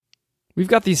We've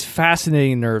got these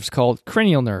fascinating nerves called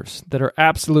cranial nerves that are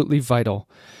absolutely vital.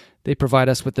 They provide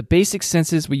us with the basic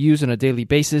senses we use on a daily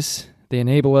basis. They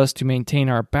enable us to maintain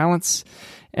our balance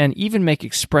and even make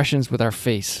expressions with our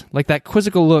face, like that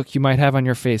quizzical look you might have on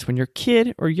your face when your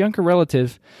kid or younger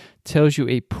relative tells you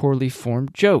a poorly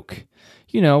formed joke.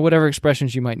 You know, whatever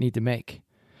expressions you might need to make.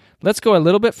 Let's go a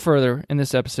little bit further in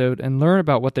this episode and learn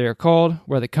about what they are called,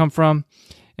 where they come from,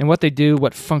 and what they do,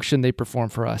 what function they perform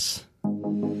for us.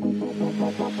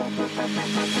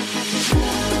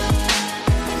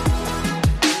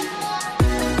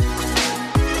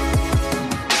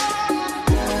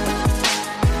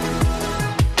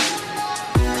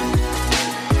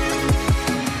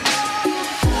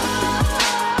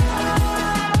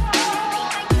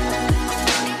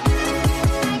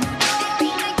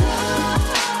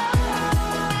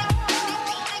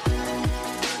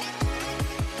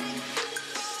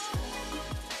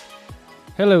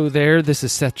 Hello there, this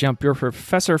is Seth Jump, your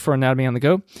professor for Anatomy on the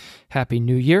Go. Happy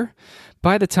New Year.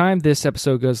 By the time this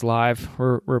episode goes live,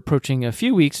 we're approaching a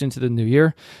few weeks into the new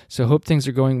year, so hope things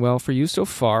are going well for you so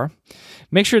far.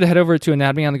 Make sure to head over to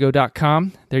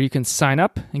anatomyonthego.com. There you can sign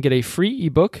up and get a free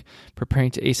ebook, Preparing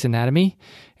to Ace Anatomy.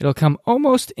 It'll come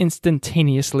almost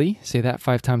instantaneously, say that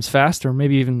 5 times fast, or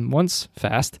maybe even once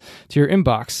fast, to your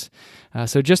inbox.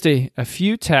 So just a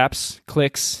few taps,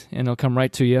 clicks, and it'll come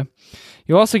right to you.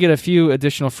 You'll also get a few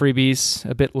additional freebies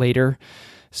a bit later,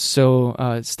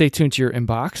 so stay tuned to your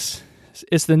inbox.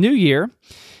 It's the new year,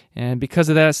 and because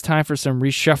of that, it's time for some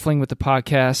reshuffling with the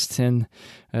podcast and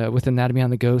with Anatomy on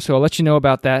the Go. So I'll let you know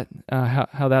about that,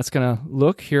 how that's going to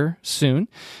look here soon.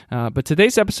 But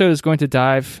today's episode is going to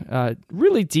dive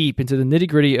really deep into the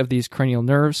nitty-gritty of these cranial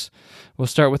nerves. We'll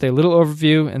start with a little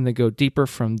overview and then go deeper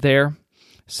from there.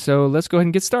 So let's go ahead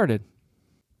and get started.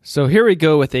 So here we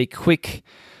go with a quick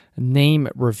name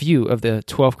review of the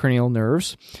 12 cranial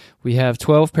nerves. We have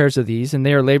 12 pairs of these, and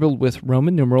they are labeled with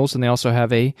Roman numerals, and they also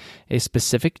have a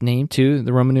specific name too,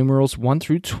 the Roman numerals 1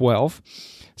 through 12.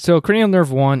 So cranial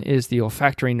nerve 1 is the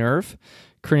olfactory nerve,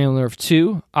 cranial nerve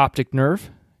 2, optic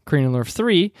nerve, cranial nerve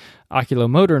 3,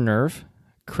 oculomotor nerve,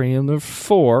 cranial nerve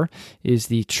 4 is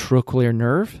the trochlear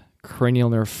nerve, cranial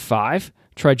nerve 5,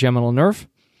 trigeminal nerve,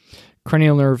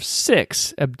 cranial nerve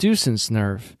 6, abducens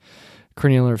nerve,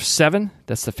 cranial nerve 7,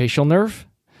 that's the facial nerve.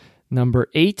 Number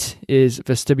 8 is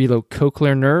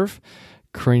vestibulocochlear nerve.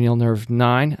 Cranial nerve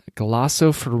 9,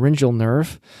 glossopharyngeal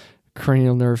nerve.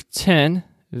 Cranial nerve 10,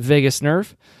 vagus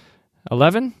nerve.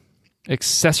 11,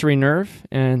 accessory nerve.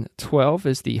 And 12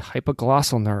 is the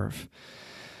hypoglossal nerve.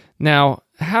 Now,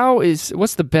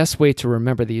 what's the best way to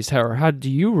remember these? How do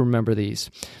you remember these?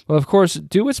 Well, of course,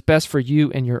 do what's best for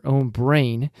you and your own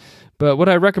brain. But what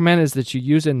I recommend is that you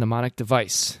use a mnemonic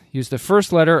device. Use the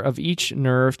first letter of each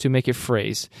nerve to make a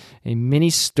phrase, a mini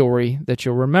story that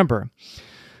you'll remember.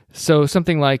 So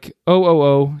something like,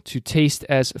 to taste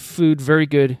as food, very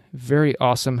good, very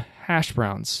awesome, hash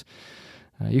browns.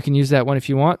 You can use that one if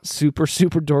you want. Super,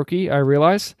 super dorky, I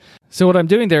realize. So what I'm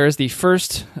doing there is the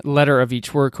first letter of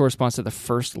each word corresponds to the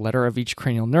first letter of each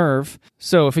cranial nerve.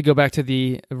 So if we go back to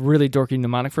the really dorky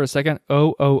mnemonic for a second,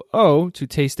 to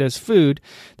taste as food,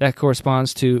 that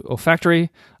corresponds to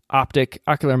olfactory, optic,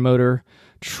 ocular motor,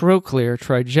 trochlear,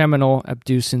 trigeminal,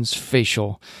 abducens,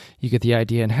 facial. You get the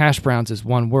idea, and hash browns is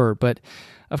one word. But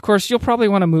of course, you'll probably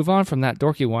want to move on from that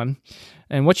dorky one.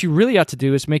 And what you really ought to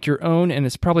do is make your own, and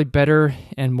it's probably better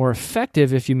and more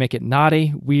effective if you make it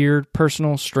naughty, weird,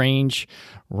 personal, strange,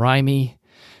 rhymey.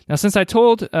 Now, since I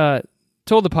told the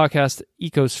podcast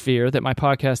Ecosphere that my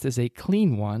podcast is a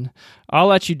clean one, I'll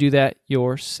let you do that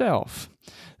yourself.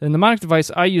 The mnemonic device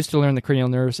I use to learn the cranial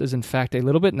nerves is in fact a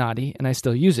little bit naughty, and I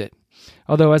still use it.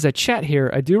 Although as I chat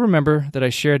here, I do remember that I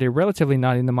shared a relatively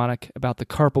naughty mnemonic about the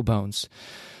carpal bones.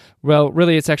 Well,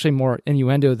 really, it's actually more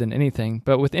innuendo than anything,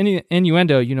 but with any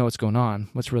innuendo, you know what's going on,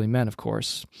 what's really meant, of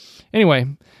course. Anyway,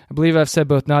 I believe I've said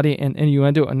both naughty and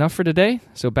innuendo enough for today,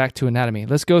 so back to anatomy.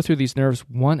 Let's go through these nerves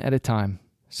one at a time.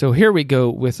 So here we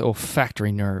go with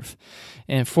olfactory nerve.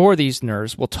 And for these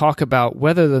nerves, we'll talk about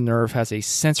whether the nerve has a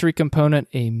sensory component,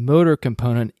 a motor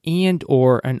component, and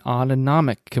or an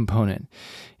autonomic component.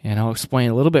 And I'll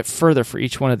explain a little bit further for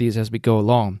each one of these as we go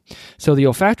along. So the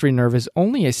olfactory nerve is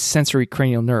only a sensory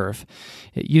cranial nerve.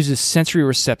 It uses sensory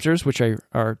receptors, which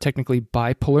are technically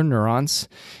bipolar neurons.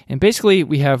 And basically,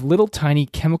 we have little tiny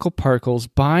chemical particles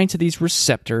bind to these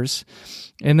receptors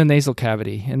in the nasal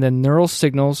cavity, and then neural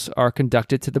signals are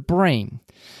conducted to the brain.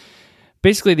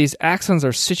 Basically, these axons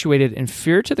are situated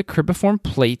inferior to the cribriform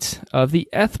plate of the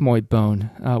ethmoid bone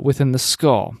within the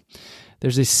skull.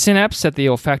 There's a synapse at the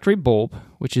olfactory bulb,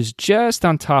 which is just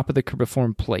on top of the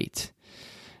cribriform plate.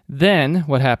 Then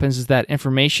what happens is that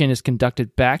information is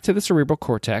conducted back to the cerebral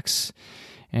cortex.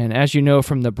 And as you know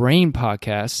from the brain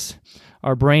podcasts,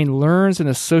 our brain learns and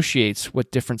associates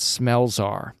what different smells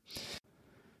are.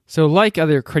 So like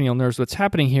other cranial nerves, what's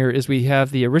happening here is we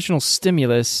have the original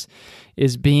stimulus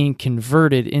is being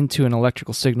converted into an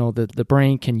electrical signal that the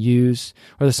brain can use,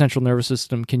 or the central nervous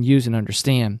system can use and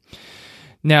understand.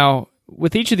 Now,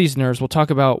 with each of these nerves, we'll talk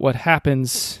about what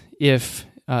happens if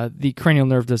the cranial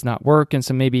nerve does not work, and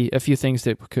so maybe a few things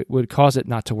that would cause it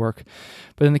not to work.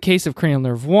 But in the case of cranial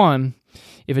nerve 1,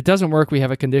 if it doesn't work, we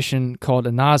have a condition called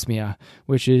anosmia,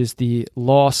 which is the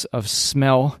loss of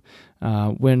smell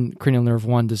when cranial nerve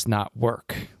 1 does not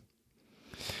work.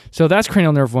 So that's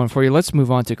cranial nerve 1 for you. Let's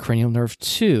move on to cranial nerve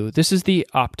 2. This is the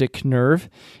optic nerve.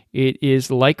 It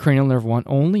is like cranial nerve 1,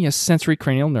 only a sensory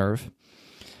cranial nerve.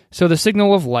 So the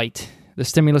signal of light, the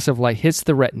stimulus of light, hits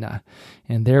the retina,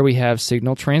 and there we have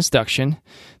signal transduction.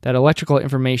 That electrical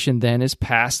information then is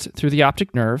passed through the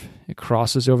optic nerve. It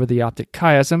crosses over the optic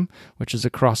chiasm, which is a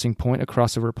crossing point, a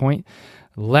crossover point.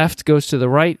 Left goes to the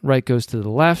right, right goes to the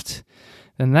left.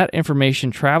 Then that information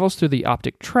travels through the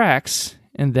optic tracts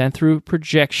and then through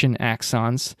projection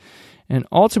axons. And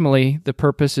ultimately, the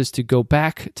purpose is to go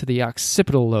back to the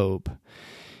occipital lobe.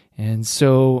 And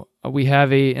so we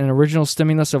have an original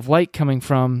stimulus of light coming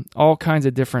from all kinds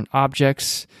of different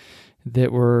objects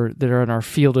that are in our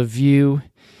field of view.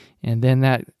 And then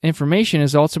that information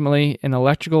is ultimately an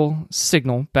electrical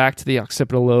signal back to the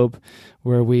occipital lobe,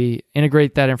 where we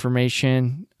integrate that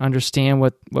information, understand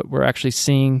what we're actually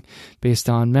seeing based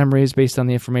on memories, based on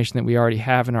the information that we already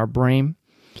have in our brain.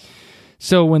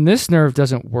 So when this nerve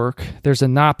doesn't work, there's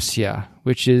anopsia,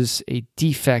 which is a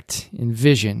defect in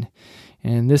vision.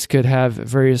 And this could have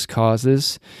various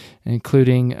causes,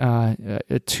 including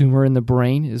a tumor in the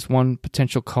brain is one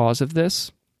potential cause of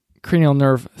this. Cranial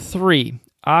nerve 3,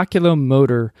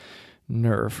 oculomotor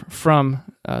nerve. From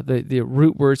the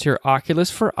root words here, oculus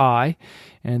for eye,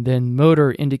 and then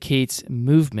motor indicates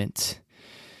movement.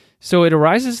 So it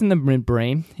arises in the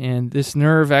midbrain, and this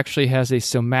nerve actually has a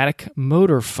somatic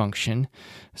motor function,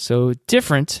 so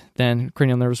different than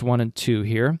cranial nerves 1 and 2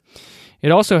 here.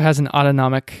 It also has an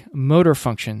autonomic motor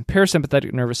function,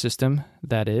 parasympathetic nervous system,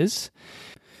 that is.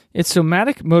 Its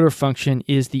somatic motor function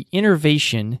is the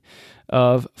innervation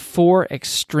of 4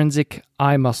 extrinsic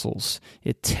eye muscles.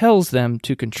 It tells them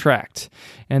to contract.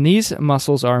 And these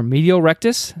muscles are medial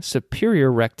rectus, superior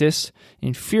rectus,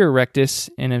 inferior rectus,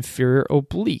 and inferior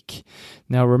oblique.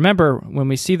 Now remember, when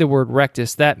we see the word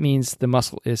rectus, that means the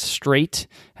muscle is straight,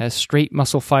 has straight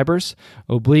muscle fibers.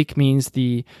 Oblique means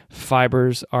the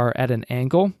fibers are at an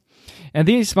angle. And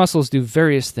these muscles do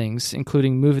various things,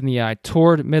 including moving the eye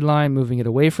toward midline, moving it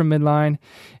away from midline,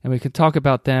 and we can talk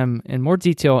about them in more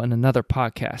detail in another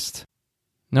podcast.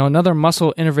 Now, another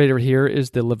muscle innervator here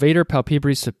is the levator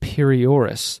palpebrae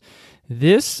superioris.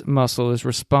 This muscle is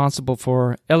responsible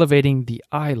for elevating the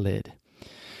eyelid.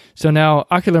 So now,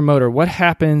 ocular motor, what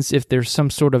happens if there's some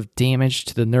sort of damage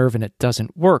to the nerve and it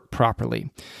doesn't work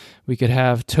properly? We could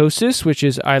have ptosis, which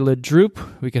is eyelid droop.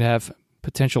 We could have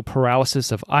potential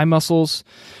paralysis of eye muscles,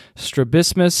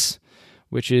 strabismus,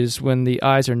 which is when the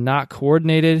eyes are not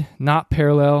coordinated, not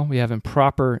parallel. We have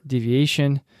improper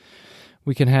deviation.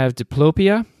 We can have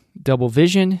diplopia, double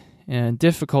vision, and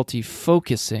difficulty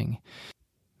focusing.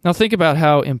 Now think about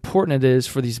how important it is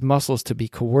for these muscles to be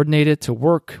coordinated, to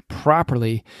work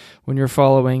properly when you're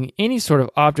following any sort of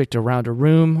object around a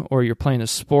room or you're playing a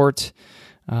sport.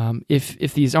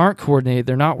 If these aren't coordinated,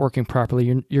 they're not working properly,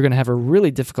 you're going to have a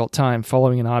really difficult time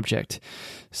following an object.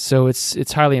 So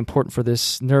it's highly important for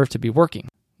this nerve to be working.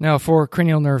 Now for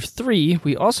cranial nerve 3,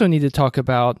 we also need to talk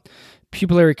about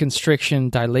pupillary constriction,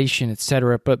 dilation,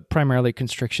 etc., but primarily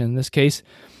constriction in this case.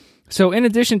 So in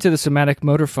addition to the somatic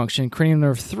motor function, cranial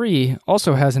nerve 3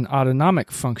 also has an autonomic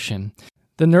function.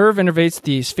 The nerve innervates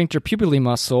the sphincter pupillae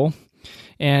muscle,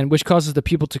 and which causes the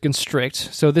pupil to constrict.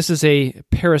 So this is a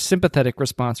parasympathetic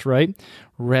response, right?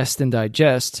 Rest and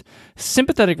digest.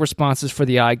 Sympathetic responses for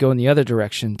the eye go in the other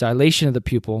direction. Dilation of the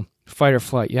pupil, fight or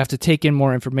flight. You have to take in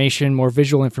more information, more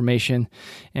visual information,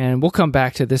 and we'll come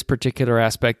back to this particular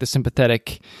aspect, the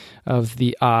sympathetic of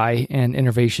the eye and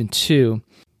innervation too.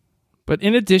 But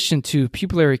in addition to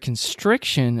pupillary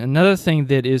constriction, another thing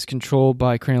that is controlled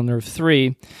by cranial nerve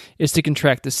 3 is to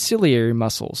contract the ciliary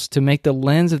muscles to make the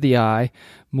lens of the eye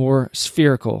more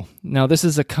spherical. Now, this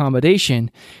is accommodation.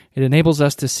 It enables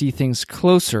us to see things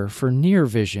closer for near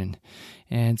vision.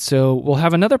 And so we'll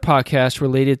have another podcast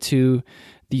related to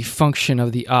the function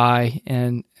of the eye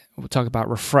and We'll talk about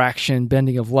refraction,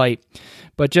 bending of light.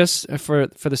 But just for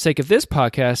the sake of this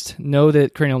podcast, know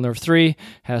that cranial nerve 3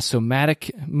 has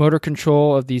somatic motor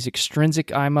control of these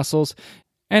extrinsic eye muscles,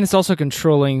 and it's also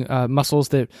controlling muscles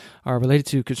that are related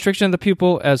to constriction of the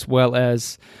pupil as well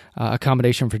as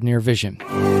accommodation for near vision.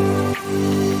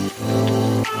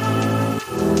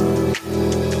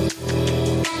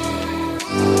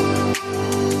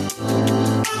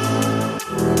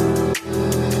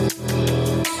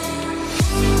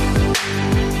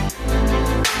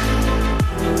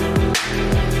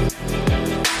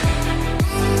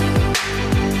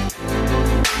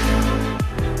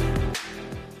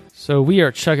 So we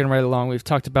are chugging right along. We've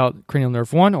talked about cranial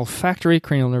nerve 1, olfactory,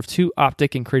 cranial nerve 2,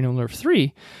 optic, and cranial nerve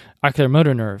 3, ocular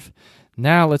motor nerve.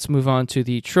 Now let's move on to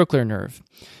the trochlear nerve.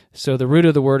 So the root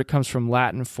of the word, it comes from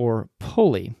Latin for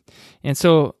pulley. And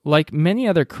so like many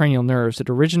other cranial nerves, it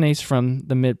originates from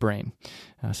the midbrain.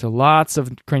 So lots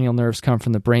of cranial nerves come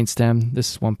from the brainstem.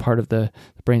 This is one part of the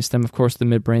brainstem, of course, the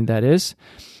midbrain that is.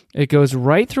 It goes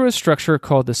right through a structure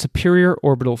called the superior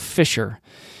orbital fissure.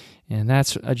 And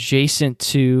that's adjacent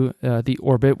to the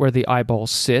orbit where the eyeballs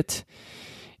sit.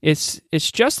 It's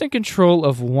just in control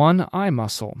of one eye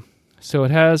muscle. So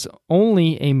it has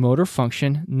only a motor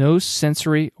function, no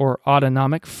sensory or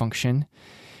autonomic function.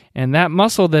 And that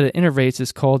muscle that it innervates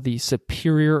is called the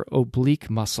superior oblique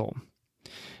muscle.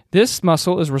 This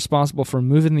muscle is responsible for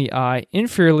moving the eye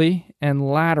inferiorly and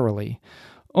laterally,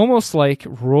 almost like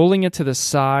rolling it to the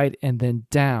side and then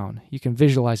down. You can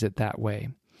visualize it that way.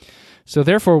 So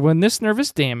therefore, when this nerve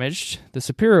is damaged, the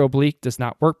superior oblique does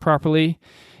not work properly,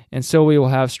 and so we will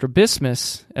have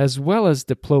strabismus as well as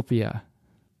diplopia.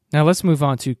 Now let's move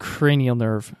on to cranial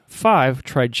nerve 5,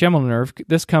 trigeminal nerve.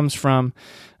 This comes from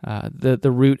the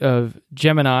root of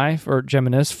Gemini or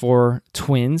Geminis for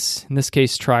twins. In this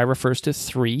case, tri refers to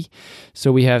 3.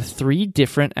 So we have 3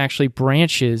 different actually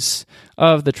branches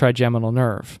of the trigeminal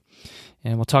nerve.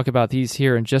 And we'll talk about these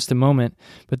here in just a moment.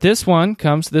 But this nerve,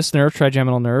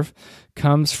 trigeminal nerve,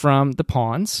 comes from the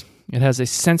pons. It has a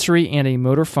sensory and a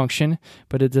motor function,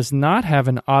 but it does not have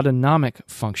an autonomic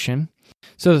function.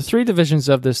 So the 3 divisions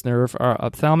of this nerve are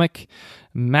ophthalmic,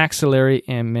 maxillary,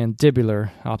 and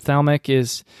mandibular. Ophthalmic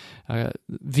is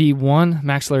V1,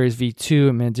 maxillary is V2,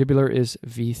 and mandibular is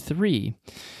V3.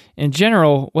 In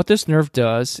general, what this nerve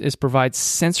does is provide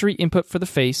sensory input for the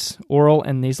face, oral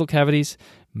and nasal cavities,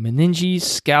 meninges,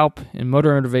 scalp, and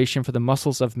motor innervation for the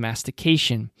muscles of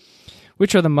mastication,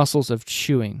 which are the muscles of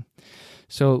chewing.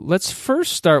 So let's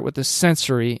first start with the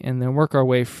sensory and then work our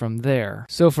way from there.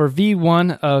 So for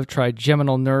V1 of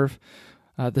trigeminal nerve,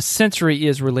 the sensory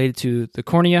is related to the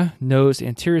cornea, nose,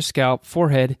 anterior scalp,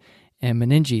 forehead, and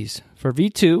meninges. For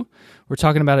V2, we're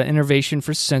talking about an innervation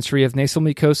for sensory of nasal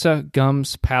mucosa,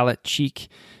 gums, palate, cheek,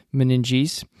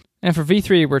 meninges. And for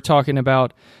V3, we're talking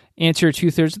about anterior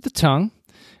 2/3 of the tongue.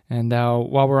 And now,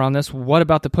 while we're on this, what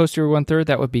about the posterior 1/3?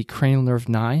 That would be cranial nerve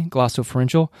 9,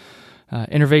 glossopharyngeal.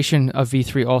 Innervation of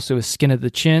V3 also is skin of the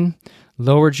chin,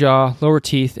 lower jaw, lower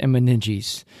teeth, and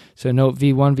meninges. So note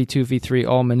V1, V2, V3,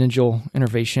 all meningeal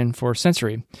innervation for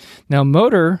sensory. Now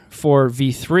motor for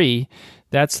V3,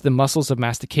 that's the muscles of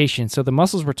mastication. So the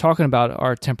muscles we're talking about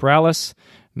are temporalis,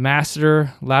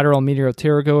 masseter, lateral medial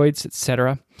pterygoids,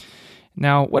 etc.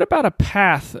 Now, what about a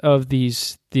path of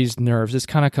these nerves? It's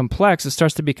kind of complex. It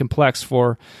starts to be complex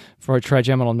for a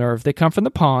trigeminal nerve. They come from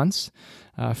the pons.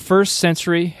 First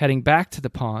sensory heading back to the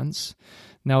pons.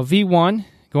 Now V1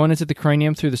 going into the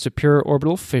cranium through the superior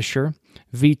orbital fissure.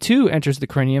 V2 enters the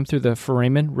cranium through the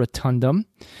foramen rotundum.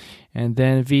 And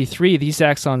then V3, these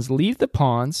axons leave the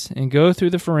pons and go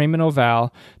through the foramen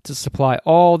ovale to supply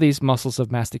all these muscles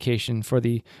of mastication for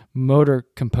the motor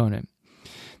component.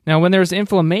 Now, when there's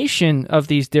inflammation of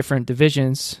these different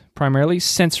divisions, primarily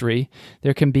sensory,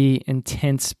 there can be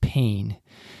intense pain.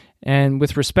 And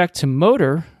with respect to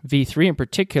motor, V3 in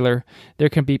particular, there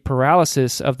can be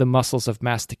paralysis of the muscles of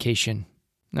mastication.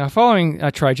 Now, following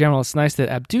trigeminal, it's nice that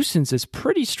abducens is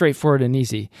pretty straightforward and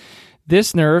easy.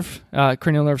 This nerve,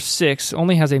 cranial nerve 6,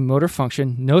 only has a motor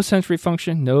function, no sensory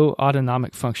function, no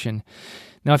autonomic function.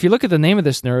 Now, if you look at the name of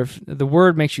this nerve, the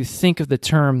word makes you think of the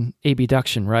term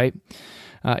abduction, right?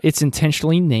 It's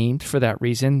intentionally named for that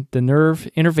reason. The nerve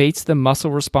innervates the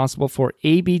muscle responsible for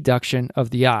abduction of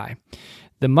the eye.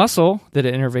 The muscle that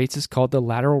it innervates is called the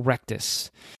lateral rectus.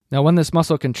 Now, when this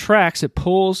muscle contracts, it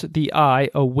pulls the eye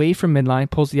away from midline,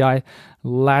 pulls the eye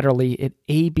laterally. It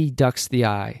abducts the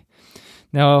eye.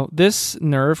 Now, this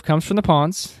nerve comes from the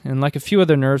pons, and like a few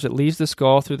other nerves, it leaves the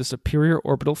skull through the superior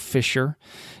orbital fissure,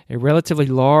 a relatively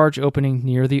large opening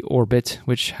near the orbit,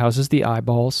 which houses the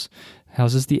eyeballs,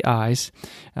 houses the eyes.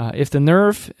 If the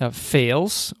nerve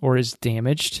fails or is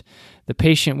damaged, The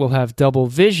patient will have double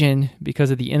vision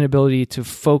because of the inability to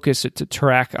focus it to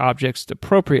track objects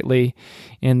appropriately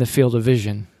in the field of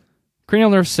vision. Cranial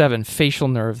nerve 7, facial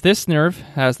nerve. This nerve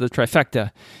has the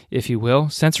trifecta, if you will,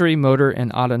 sensory, motor,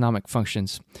 and autonomic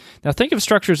functions. Now think of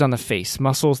structures on the face,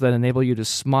 muscles that enable you to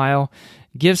smile,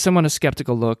 give someone a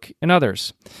skeptical look, and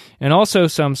others. And also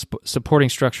some supporting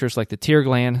structures like the tear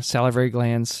gland, salivary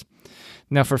glands.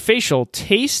 Now for facial,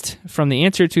 taste from the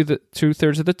anterior to the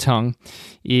 2/3 of the tongue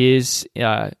is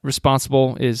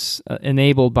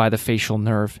enabled by the facial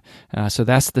nerve. So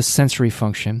that's the sensory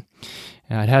function.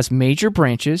 It has major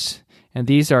branches, and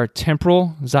these are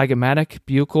temporal, zygomatic,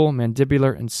 buccal,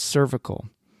 mandibular, and cervical.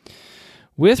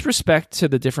 With respect to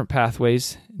the different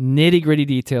pathways, nitty-gritty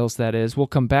details that is, we'll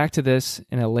come back to this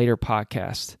in a later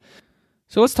podcast.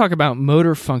 So let's talk about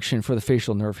motor function for the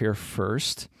facial nerve here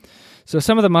first. So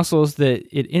some of the muscles that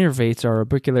it innervates are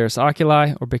orbicularis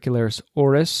oculi, orbicularis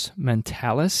oris,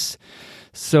 mentalis.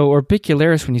 So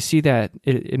orbicularis, when you see that,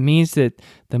 it means that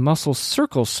the muscle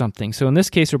circles something. So in this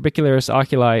case, orbicularis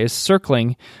oculi is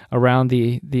circling around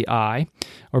the eye.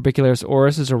 Orbicularis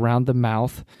oris is around the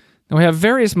mouth. Now we have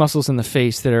various muscles in the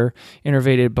face that are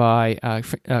innervated by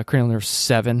cranial nerve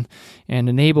 7 and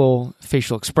enable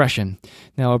facial expression.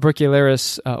 Now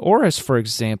orbicularis oris, for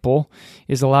example,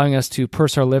 is allowing us to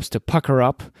purse our lips, to pucker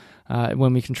up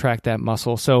when we contract that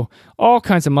muscle. So all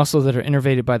kinds of muscles that are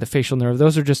innervated by the facial nerve.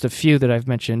 Those are just a few that I've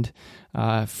mentioned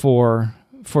for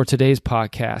today's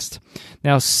podcast.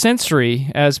 Now sensory,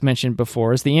 as mentioned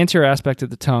before, is the anterior aspect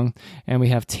of the tongue, and we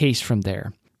have taste from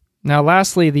there. Now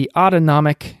lastly, the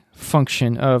autonomic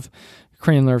function of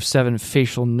cranial nerve 7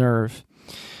 facial nerve.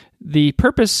 The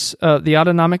purpose of the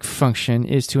autonomic function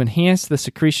is to enhance the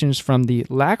secretions from the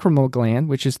lacrimal gland,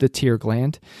 which is the tear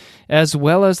gland, as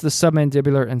well as the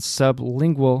submandibular and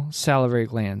sublingual salivary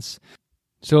glands.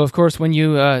 So, of course, when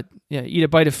you eat a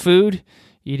bite of food,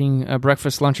 eating a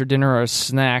breakfast, lunch, or dinner, or a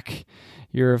snack,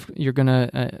 you're going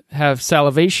to have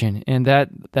salivation, and that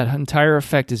entire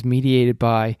effect is mediated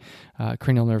by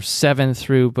cranial nerve 7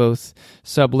 through both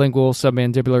sublingual,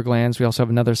 submandibular glands. We also have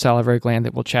another salivary gland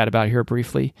that we'll chat about here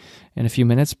briefly in a few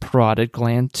minutes, parotid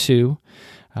gland 2.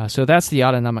 So that's the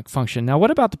autonomic function. Now, what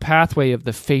about the pathway of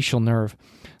the facial nerve?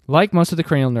 Like most of the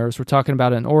cranial nerves, we're talking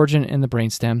about an origin in the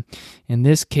brainstem, in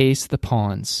this case, the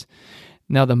pons.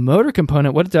 Now, the motor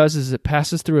component, what it does is it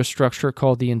passes through a structure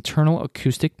called the internal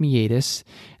acoustic meatus,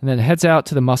 and then it heads out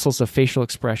to the muscles of facial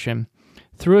expression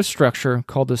through a structure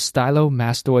called the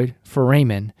stylomastoid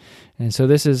foramen. And so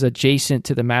this is adjacent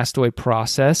to the mastoid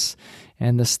process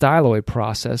and the styloid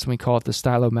process, and we call it the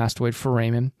stylomastoid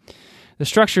foramen. The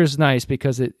structure is nice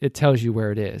because it tells you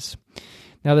where it is.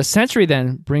 Now, the sensory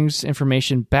then brings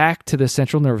information back to the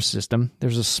central nervous system.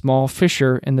 There's a small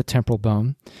fissure in the temporal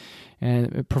bone,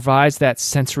 and it provides that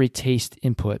sensory taste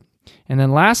input. And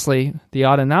then lastly, the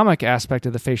autonomic aspect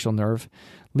of the facial nerve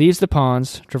leaves the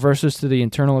pons, traverses to the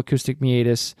internal acoustic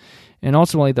meatus, and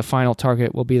ultimately the final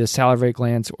target will be the salivary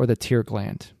glands or the tear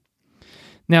gland.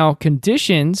 Now,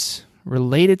 conditions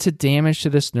related to damage to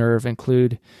this nerve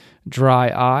include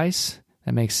dry eyes.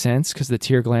 That makes sense because the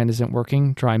tear gland isn't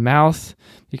working. Dry mouth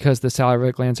because the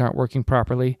salivary glands aren't working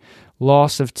properly.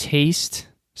 Loss of taste,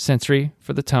 sensory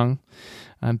for the tongue.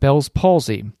 Bell's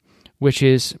palsy, which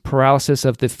is paralysis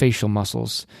of the facial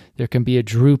muscles. There can be a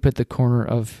droop at the corner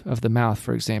of the mouth,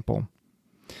 for example.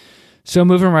 So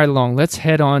moving right along, let's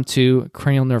head on to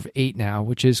cranial nerve 8 now,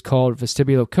 which is called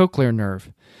vestibulocochlear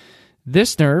nerve.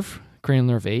 This nerve, cranial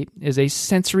nerve 8, is a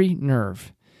sensory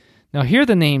nerve. Now here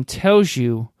the name tells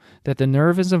you that the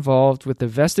nerve is involved with the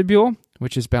vestibule,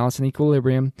 which is balance and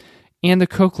equilibrium, and the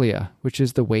cochlea, which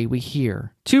is the way we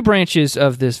hear. Two branches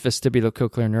of this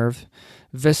vestibulocochlear nerve.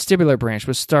 Vestibular branch.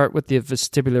 We'll start with the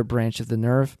vestibular branch of the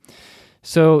nerve.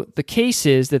 So the case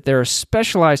is that there are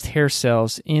specialized hair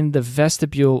cells in the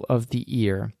vestibule of the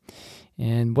ear.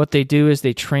 And what they do is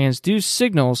they transduce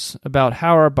signals about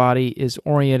how our body is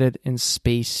oriented in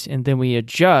space, and then we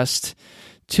adjust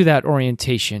to that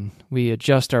orientation. We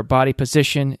adjust our body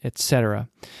position, etc.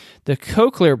 The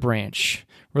cochlear branch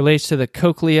relates to the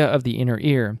cochlea of the inner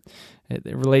ear.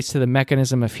 It relates to the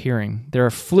mechanism of hearing. There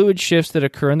are fluid shifts that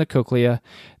occur in the cochlea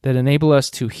that enable us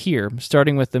to hear,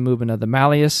 starting with the movement of the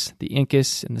malleus, the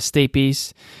incus, and the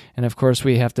stapes. And of course,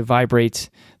 we have to vibrate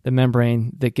the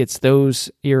membrane that gets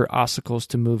those ear ossicles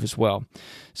to move as well.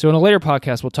 So in a later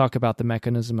podcast, we'll talk about the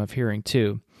mechanism of hearing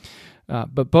too.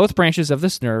 But both branches of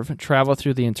this nerve travel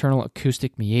through the internal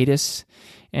acoustic meatus,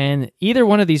 and either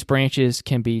one of these branches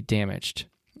can be damaged.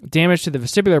 Damage to the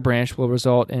vestibular branch will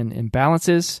result in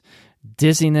imbalances,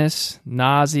 dizziness,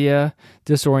 nausea,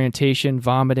 disorientation,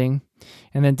 vomiting.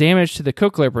 And then damage to the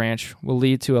cochlear branch will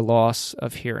lead to a loss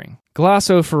of hearing.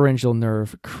 Glossopharyngeal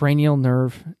nerve, cranial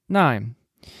nerve 9.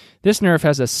 This nerve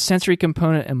has a sensory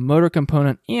component, a motor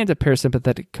component, and a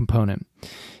parasympathetic component,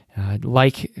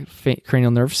 like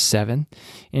cranial nerve 7.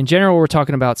 In general, we're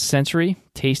talking about sensory,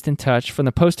 taste, and touch from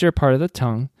the posterior part of the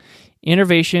tongue,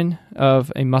 innervation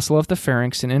of a muscle of the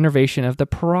pharynx, and innervation of the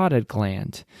parotid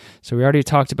gland. So we already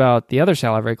talked about the other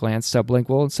salivary glands,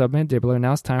 sublingual and submandibular.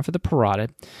 Now it's time for the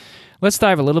parotid. Let's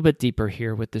dive a little bit deeper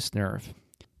here with this nerve.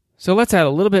 So let's add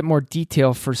a little bit more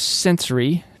detail for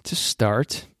sensory to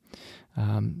start.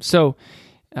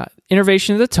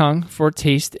 Innervation of the tongue for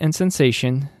taste and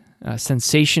sensation,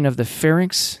 sensation of the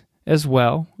pharynx as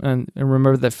well. And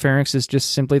remember that pharynx is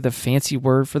just simply the fancy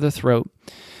word for the throat.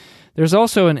 There's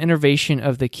also an innervation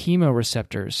of the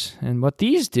chemoreceptors. And what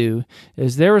these do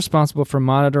is they're responsible for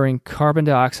monitoring carbon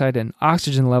dioxide and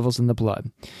oxygen levels in the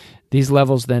blood. These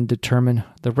levels then determine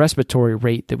the respiratory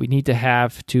rate that we need to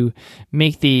have to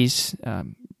make these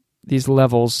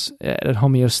levels at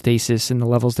homeostasis and the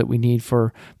levels that we need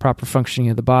for proper functioning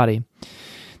of the body.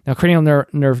 Now, cranial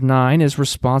nerve 9 is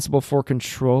responsible for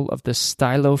control of the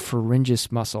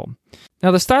stylopharyngeus muscle. Now,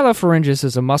 the stylopharyngeus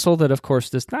is a muscle that, of course,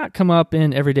 does not come up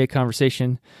in everyday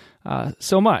conversation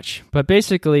so much, but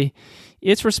basically,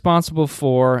 it's responsible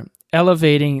for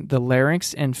elevating the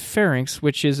larynx and pharynx,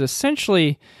 which is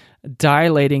essentially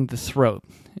dilating the throat,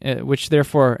 which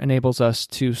therefore enables us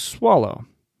to swallow.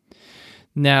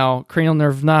 Now, cranial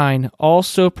nerve 9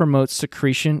 also promotes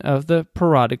secretion of the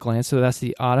parotid gland, so that's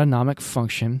the autonomic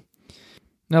function.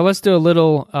 Now, let's do a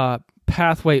little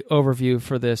pathway overview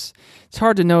for this. It's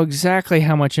hard to know exactly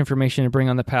how much information to bring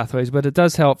on the pathways, but it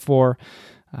does help for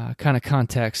kind of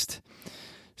context.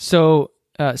 So,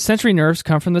 sensory nerves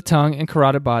come from the tongue and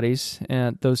carotid bodies,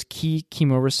 and those key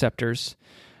chemoreceptors.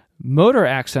 Motor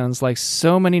axons, like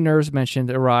so many nerves mentioned,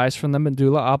 arise from the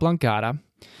medulla oblongata.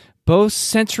 Both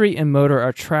sensory and motor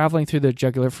are traveling through the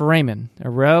jugular foramen, a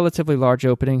relatively large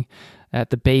opening at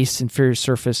the base inferior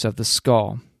surface of the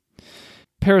skull.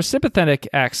 Parasympathetic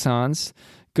axons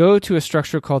go to a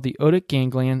structure called the otic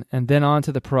ganglion and then on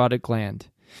to the parotid gland.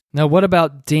 Now, what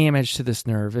about damage to this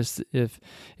nerve?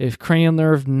 If cranial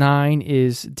nerve 9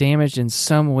 is damaged in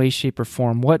some way, shape, or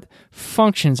form, what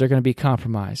functions are going to be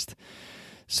compromised?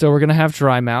 So we're going to have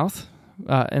dry mouth,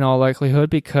 in all likelihood,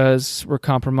 because we're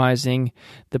compromising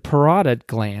the parotid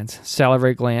gland,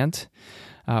 salivary gland.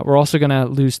 We're also going to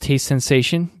lose taste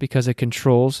sensation because it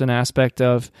controls an aspect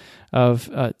of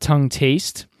tongue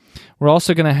taste. We're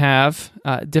also going to have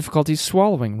difficulty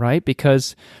swallowing, right?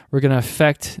 Because we're going to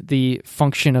affect the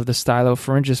function of the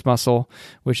stylopharyngeus muscle,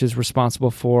 which is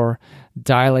responsible for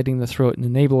dilating the throat and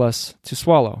enable us to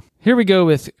swallow. Here we go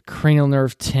with cranial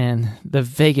nerve 10, the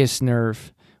vagus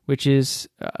nerve, which is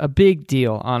a big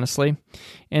deal, honestly.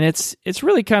 And it's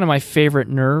really kind of my favorite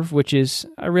nerve, which is,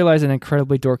 I realize, an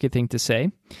incredibly dorky thing to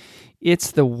say.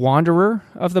 It's the wanderer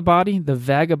of the body, the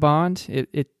vagabond.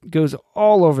 It goes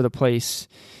all over the place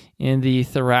in the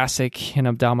thoracic and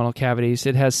abdominal cavities.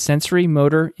 It has sensory,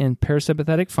 motor, and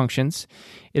parasympathetic functions.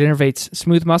 It innervates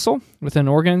smooth muscle within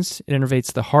organs. It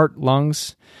innervates the heart,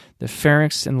 lungs, the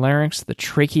pharynx and larynx, the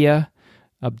trachea,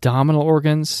 abdominal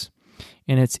organs,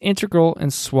 and it's integral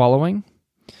in swallowing.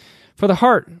 For the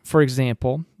heart, for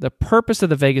example, the purpose of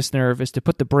the vagus nerve is to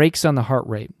put the brakes on the heart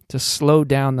rate, to slow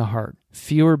down the heart,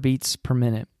 fewer beats per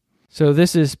minute. So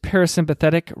this is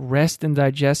parasympathetic, rest and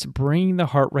digest, bringing the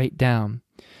heart rate down.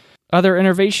 Other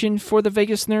innervation for the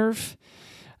vagus nerve,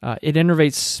 it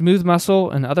innervates smooth muscle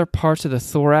and other parts of the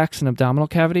thorax and abdominal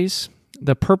cavities.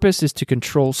 The purpose is to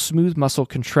control smooth muscle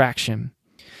contraction.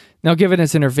 Now, given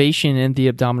its innervation in the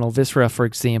abdominal viscera, for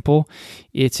example,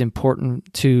 it's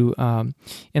important to,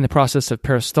 in the process of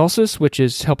peristalsis, which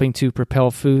is helping to propel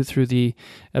food through the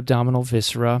abdominal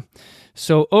viscera.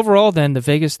 So overall, then, the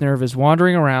vagus nerve is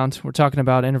wandering around. We're talking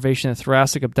about innervation of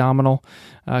thoracic, abdominal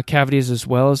cavities, as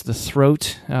well as the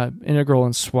throat, integral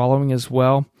in swallowing as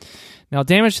well. Now,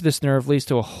 damage to this nerve leads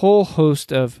to a whole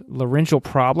host of laryngeal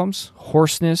problems,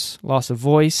 hoarseness, loss of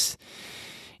voice.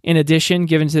 In addition,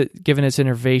 given its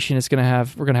innervation, we're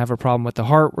going to have a problem with the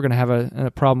heart. We're going to have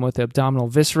a problem with the abdominal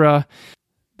viscera.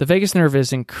 The vagus nerve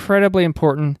is incredibly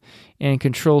important and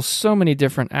controls so many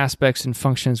different aspects and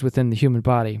functions within the human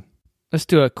body. Let's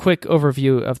do a quick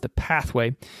overview of the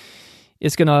pathway.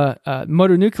 It's going to,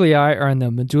 motor nuclei are in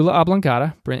the medulla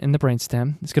oblongata, in the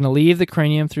brainstem. It's going to leave the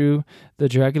cranium through the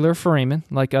jugular foramen,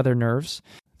 like other nerves.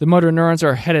 The motor neurons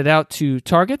are headed out to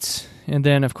targets, and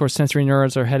then, of course, sensory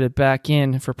neurons are headed back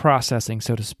in for processing,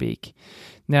 so to speak.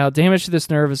 Now, damage to this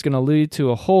nerve is going to lead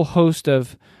to a whole host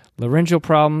of laryngeal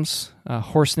problems,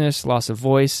 hoarseness, loss of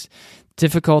voice,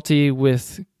 difficulty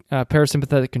with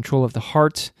parasympathetic control of the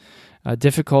heart,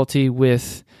 difficulty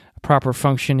with proper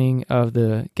functioning of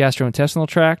the gastrointestinal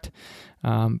tract,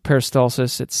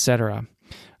 peristalsis, etc.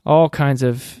 All kinds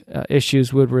of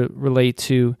issues would relate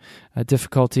to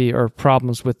difficulty or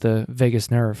problems with the vagus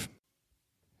nerve.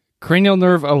 Cranial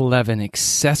nerve 11,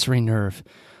 accessory nerve.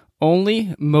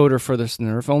 Only motor for this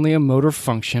nerve, only a motor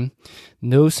function,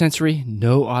 no sensory,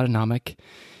 no autonomic.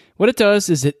 What it does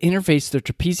is it innervates the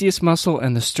trapezius muscle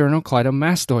and the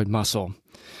sternocleidomastoid muscle.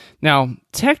 Now,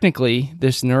 technically,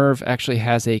 this nerve actually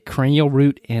has a cranial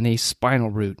root and a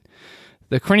spinal root.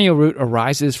 The cranial root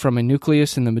arises from a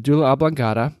nucleus in the medulla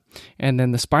oblongata, and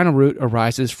then the spinal root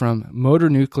arises from motor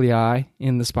nuclei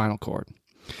in the spinal cord.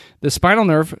 The spinal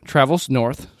nerve travels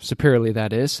north, superiorly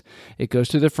that is. It goes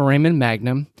through the foramen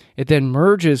magnum. It then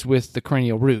merges with the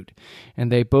cranial root,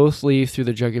 and they both leave through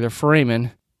the jugular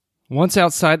foramen. Once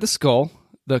outside the skull,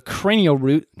 the cranial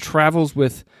root travels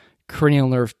with cranial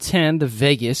nerve 10, the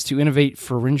vagus, to innervate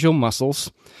pharyngeal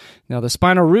muscles. Now, the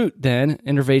spinal root then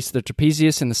innervates the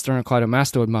trapezius and the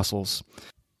sternocleidomastoid muscles.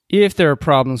 If there are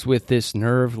problems with this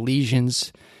nerve,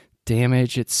 lesions,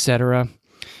 damage, etc.,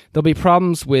 there'll be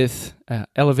problems with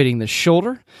elevating the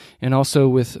shoulder and also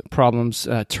with problems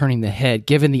turning the head,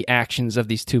 given the actions of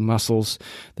these two muscles,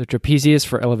 the trapezius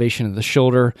for elevation of the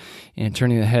shoulder and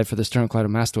turning the head for the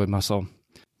sternocleidomastoid muscle.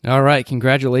 All right,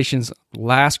 congratulations.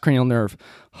 Last cranial nerve,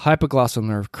 hypoglossal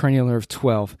nerve, cranial nerve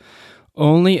 12.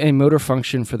 Only a motor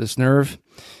function for this nerve.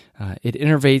 It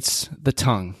innervates the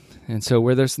tongue. And so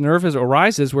where this nerve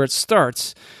arises, where it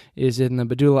starts, is in the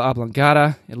medulla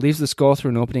oblongata. It leaves the skull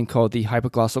through an opening called the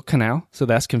hypoglossal canal, so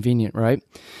that's convenient, right?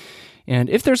 And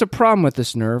if there's a problem with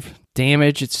this nerve,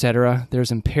 damage, etc.,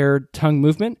 there's impaired tongue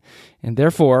movement, and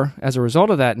therefore, as a result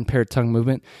of that impaired tongue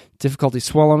movement, difficulty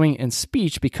swallowing and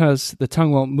speech because the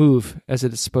tongue won't move as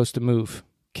it is supposed to move.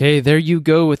 Okay, there you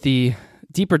go with the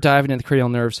deeper dive into the cranial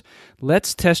nerves.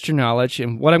 Let's test your knowledge,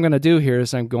 and what I'm going to do here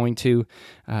is I'm going to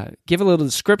give a little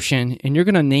description, and you're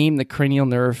going to name the cranial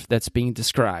nerve that's being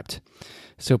described.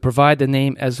 So provide the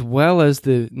name as well as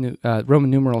the Roman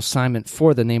numeral assignment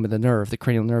for the name of the nerve, the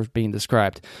cranial nerve being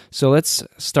described. So let's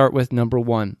start with number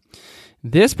 1.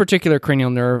 This particular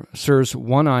cranial nerve serves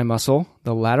one eye muscle,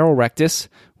 the lateral rectus,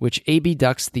 which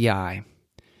abducts the eye.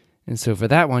 And so for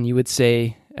that one, you would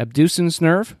say abducens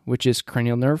nerve, which is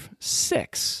cranial nerve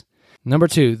 6. Number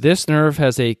 2, this nerve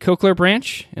has a cochlear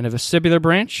branch and a vestibular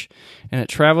branch, and it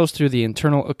travels through the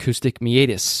internal acoustic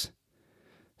meatus.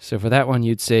 So for that one,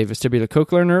 you'd say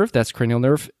vestibulocochlear nerve, that's cranial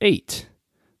nerve 8.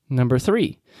 Number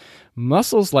 3,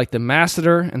 muscles like the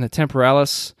masseter and the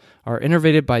temporalis are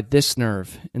innervated by this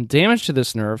nerve, and damage to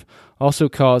this nerve also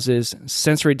causes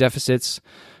sensory deficits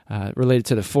related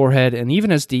to the forehead and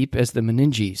even as deep as the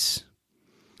meninges.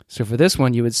 So for this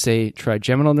one, you would say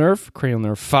trigeminal nerve, cranial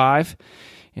nerve 5,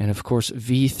 and of course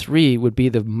V3 would be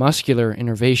the muscular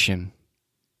innervation.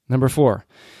 Number 4,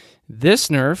 this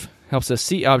nerve helps us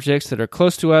see objects that are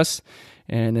close to us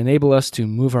and enable us to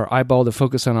move our eyeball to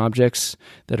focus on objects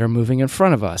that are moving in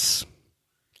front of us.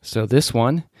 So this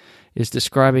one is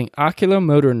describing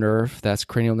oculomotor nerve, that's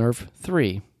cranial nerve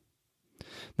 3.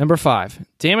 Number 5,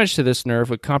 damage to this nerve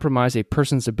would compromise a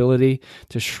person's ability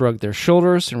to shrug their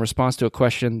shoulders in response to a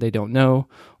question they don't know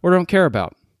or don't care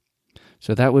about.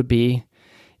 So that would be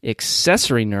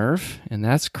accessory nerve, and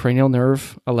that's cranial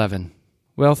nerve 11.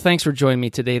 Well, thanks for joining me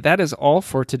today. That is all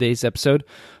for today's episode.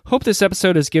 Hope this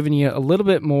episode has given you a little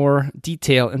bit more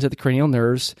detail into the cranial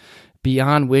nerves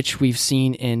beyond which we've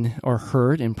seen in or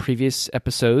heard in previous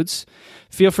episodes.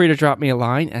 Feel free to drop me a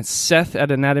line at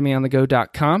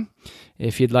seth@anatomyonthego.com.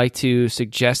 If you'd like to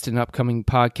suggest an upcoming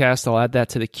podcast, I'll add that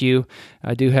to the queue.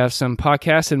 I do have some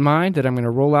podcasts in mind that I'm going to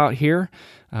roll out here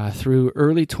through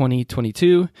early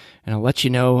 2022, and I'll let you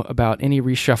know about any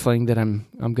reshuffling that I'm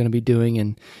going to be doing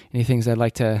and any things I'd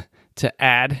like to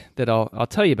add that I'll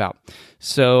tell you about.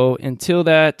 So until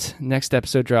that next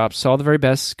episode drops, all the very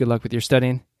best. Good luck with your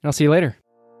studying, and I'll see you later.